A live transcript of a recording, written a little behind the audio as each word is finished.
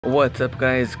What's up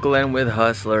guys, Glenn with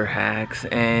Hustler Hacks,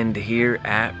 and here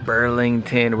at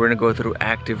Burlington we're gonna go through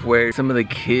activewear, some of the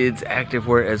kids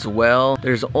activewear as well.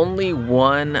 There's only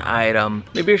one item,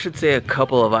 maybe I should say a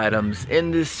couple of items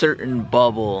in this certain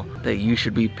bubble that you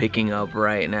should be picking up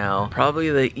right now.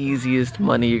 Probably the easiest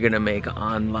money you're gonna make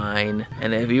online.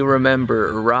 And if you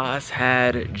remember, Ross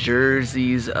had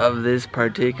jerseys of this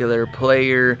particular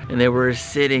player and they were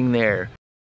sitting there.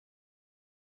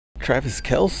 Travis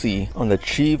Kelce on the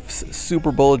Chiefs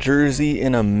Super Bowl jersey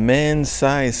in a men's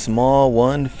size small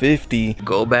 150.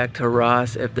 Go back to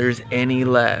Ross if there's any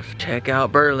left. Check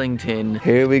out Burlington.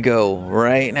 Here we go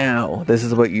right now. This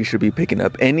is what you should be picking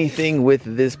up. Anything with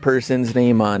this person's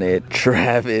name on it.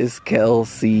 Travis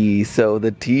Kelce. So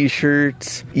the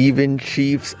t-shirts, even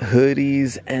Chiefs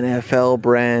hoodies, NFL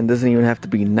brand. Doesn't even have to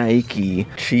be Nike.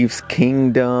 Chiefs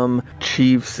Kingdom,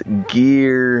 Chiefs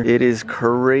gear. It is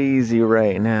crazy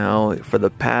right now. For the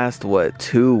past,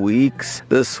 2 weeks,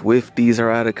 the Swifties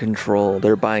are out of control.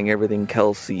 They're buying everything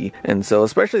Kelce. And so,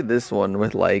 especially this one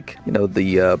with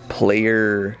the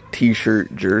player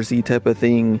t-shirt jersey type of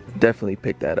thing, definitely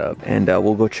pick that up. And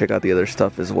we'll go check out the other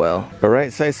stuff as well.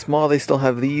 Alright, size small, they still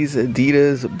have these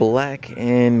Adidas black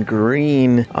and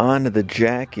green on the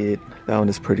jacket. That one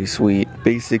is pretty sweet.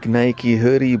 Basic Nike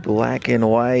hoodie, black and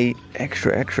white.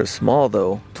 Extra small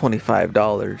though,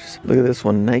 $25. Look at this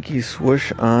one, Nike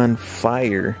swoosh on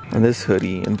fire. And this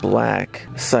hoodie in black,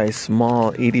 size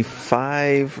small,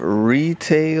 85.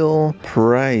 Retail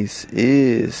price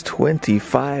is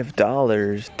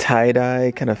 $25.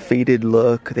 Tie-dye, kind of faded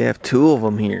look. They have two of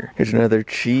them here. Here's another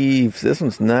Chiefs. This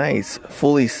one's nice.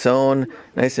 Fully sewn.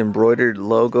 Nice embroidered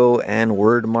logo and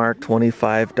word mark,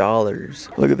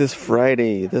 $25. Look at this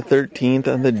Friday, the 13th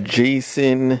on the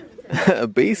Jason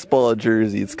baseball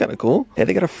jersey. It's kind of cool. And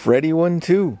they got a Freddy one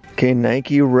too. Okay,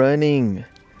 Nike running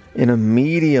in a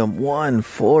medium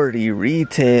 140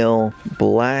 retail,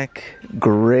 black,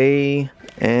 gray,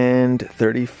 and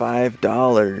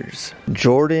 $35.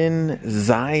 Jordan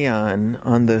Zion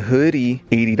on the hoodie,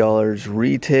 $80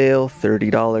 retail,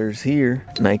 $30 here.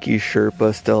 Nike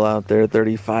Sherpa still out there,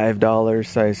 $35,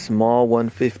 size small,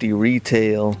 $150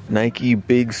 retail. Nike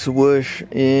Big Swoosh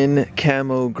in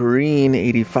camo green,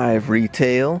 $85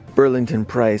 retail. Burlington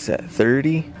price at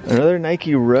 $30. Another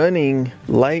Nike running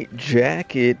light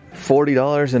jacket,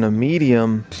 $40 in a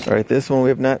medium. All right, this one we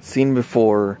have not seen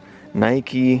before.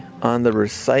 Nike on the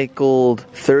recycled,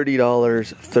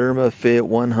 $30, ThermaFit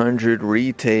 100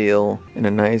 retail in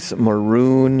a nice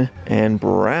maroon and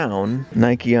brown.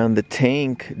 Nike on the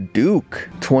tank, Duke,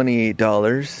 $28,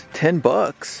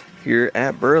 $10 here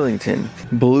at Burlington.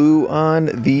 Blue on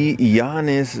the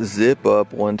Giannis zip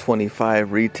up,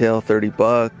 $125 retail,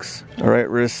 $30. All right,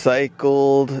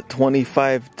 recycled,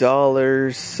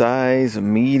 $25, size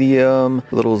medium,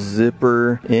 little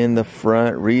zipper in the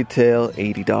front, retail,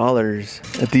 $80.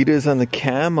 Adidas on the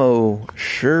camo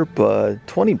Sherpa,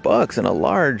 $20 and a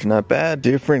large, not bad.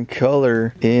 Different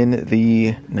color in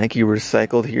the Nike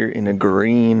recycled here in a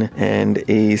green and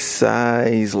a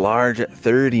size large at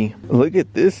 $30. Look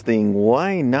at this thing.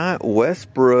 Why not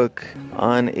Westbrook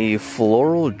on a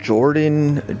floral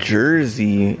Jordan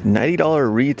jersey,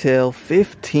 $90 retail,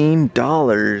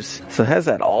 $15. So it has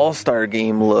that all-star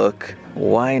game look.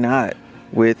 Why not?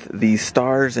 With the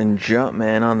stars and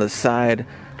Jumpman on the side.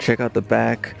 Check out the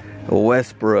back,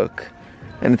 Westbrook.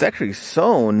 And it's actually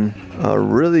sewn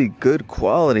really good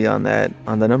quality on that,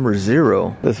 on the number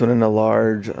 0. This one in a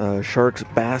large, Sharks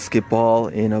basketball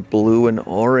in a blue and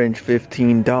orange,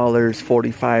 $15,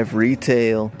 $45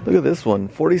 retail. Look at this one,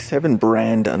 47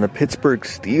 brand on the Pittsburgh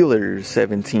Steelers,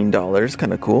 $17,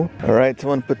 kind of cool. All right,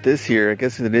 someone put this here. I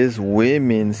guess it is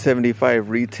women, $75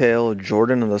 retail.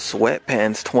 Jordan on the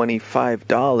sweatpants,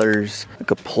 $25. Like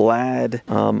a plaid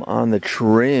on the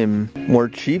trim. More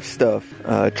cheap stuff.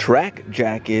 Track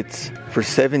jackets for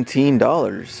 $17.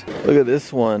 Look at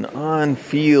this one, on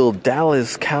field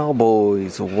Dallas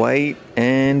Cowboys, white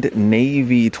and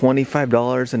navy,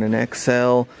 $25 in an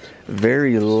XL,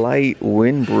 very light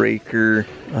windbreaker.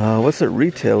 What's the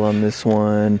retail on this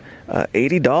one?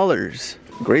 $80.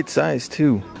 Great size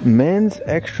too. Men's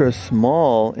extra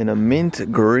small in a mint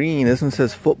green. This one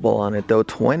says football on it though,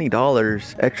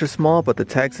 $20. Extra small, but the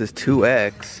tag says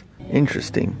 2X.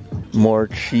 Interesting. More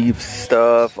Chiefs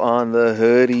stuff on the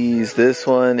hoodies. This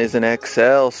one is an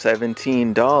XL,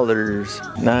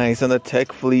 $17. Nice on the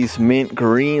Tech Fleece mint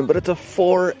green, but it's a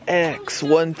 4X,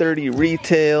 $130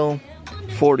 retail,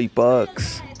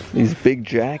 $40. These big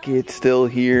jackets still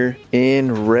here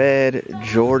in red,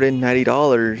 Jordan, $90,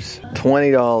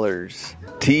 $20.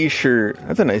 T-shirt,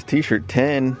 that's a nice t-shirt,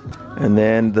 $10. And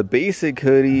then the basic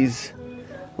hoodies,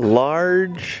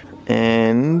 large,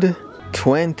 and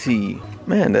 20.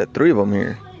 Man, that 3 of them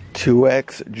here.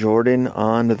 2X Jordan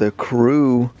on the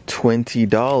Crew,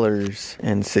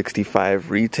 $20.65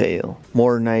 retail.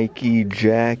 More Nike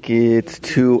jackets,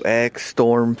 2X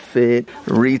Storm Fit,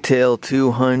 retail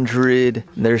 $200.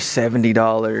 They're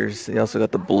 $70. They also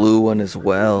got the blue one as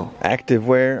well.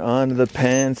 Activewear on the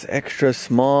pants, extra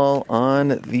small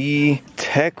on the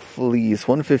Tech Fleece,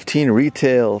 $115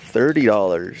 retail,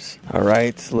 $30. All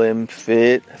right, Slim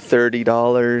Fit,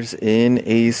 $30 in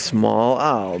a small.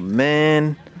 Oh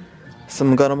man.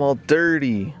 Some got them all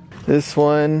dirty. This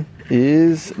one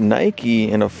is Nike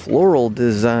in a floral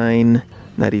design.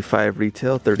 95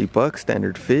 retail, 30 bucks,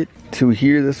 standard fit. 2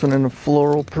 here, this one in a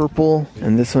floral purple,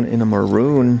 and this one in a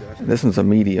maroon. This one's a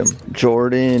medium.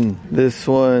 Jordan, this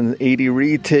one 80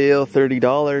 retail,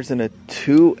 $30 in a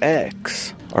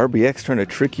 2X. RBX trying to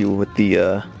trick you with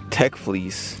the Tech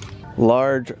Fleece.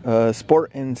 Large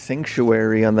Sport and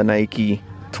Sanctuary on the Nike,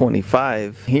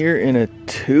 25. Here in a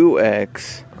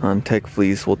 2X on Tech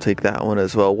Fleece, we'll take that one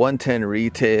as well. 110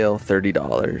 retail,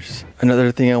 $30.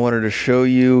 Another thing I wanted to show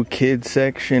you, kids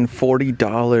section,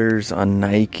 $40 on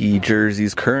Nike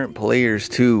jerseys, current players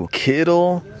too.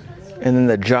 Kittle, and then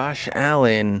the Josh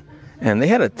Allen, and they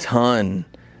had a ton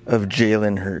of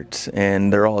Jalen Hurts,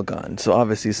 and they're all gone. So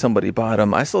obviously somebody bought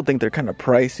them. I still think they're kind of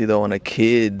pricey though on a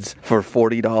kids for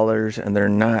 $40, and they're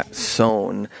not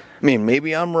sewn. I mean,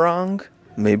 maybe I'm wrong.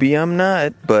 Maybe I'm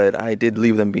not, but I did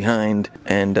leave them behind,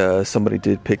 and somebody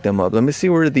did pick them up. Let me see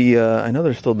where the, I know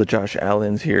there's still the Josh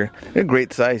Allens here. They're a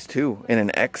great size too, and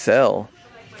an XL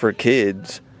for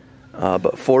kids,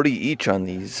 but 40 each on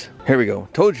these. Here we go,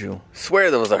 told you,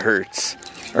 swear there was a Hertz,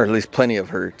 or at least plenty of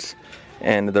Hertz,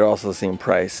 and they're also the same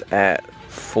price at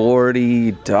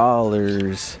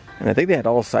 $40. And I think they had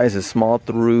all sizes, small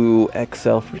through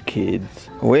XL for kids.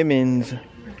 Women's,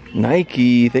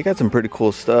 Nike, they got some pretty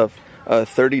cool stuff.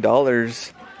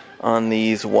 $30 on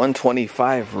these,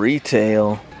 125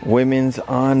 retail. Women's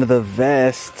on the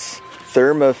vests,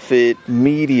 Thermafit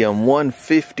medium,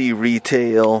 150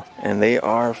 retail, and they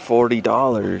are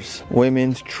 $40.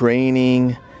 Women's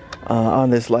training on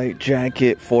this light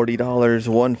jacket, $40,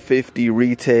 150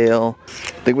 retail. I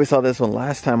think we saw this one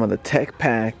last time on the Tech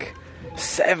Pack.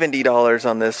 $70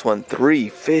 on this one,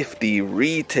 $350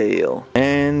 retail.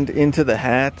 And into the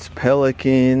hats,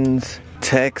 Pelicans,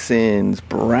 Texans,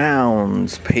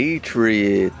 Browns,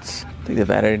 Patriots. I think they've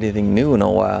added anything new in a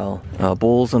while.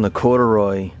 Bulls on the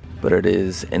corduroy, but it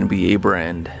is NBA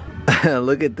brand.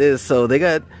 Look at this. So they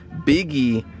got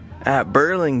Biggie at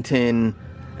Burlington,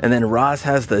 and then Ross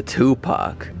has the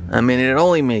Tupac. I mean, it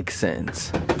only makes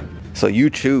sense. So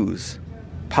you choose,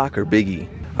 Pac or Biggie.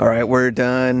 All right, we're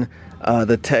done.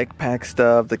 The Tech Pack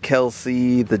stuff, the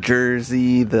Kelsey, the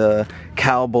jersey, the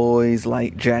Cowboys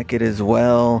light jacket as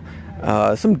well.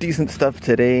 Some decent stuff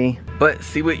today, but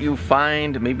see what you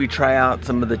find. Maybe try out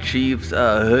some of the Chiefs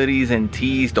hoodies and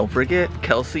tees. Don't forget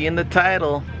Kelsey in the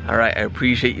title. All right, I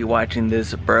appreciate you watching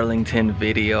this Burlington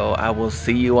video. I will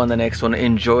see you on the next one.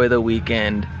 Enjoy the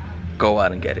weekend. Go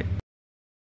out and get it.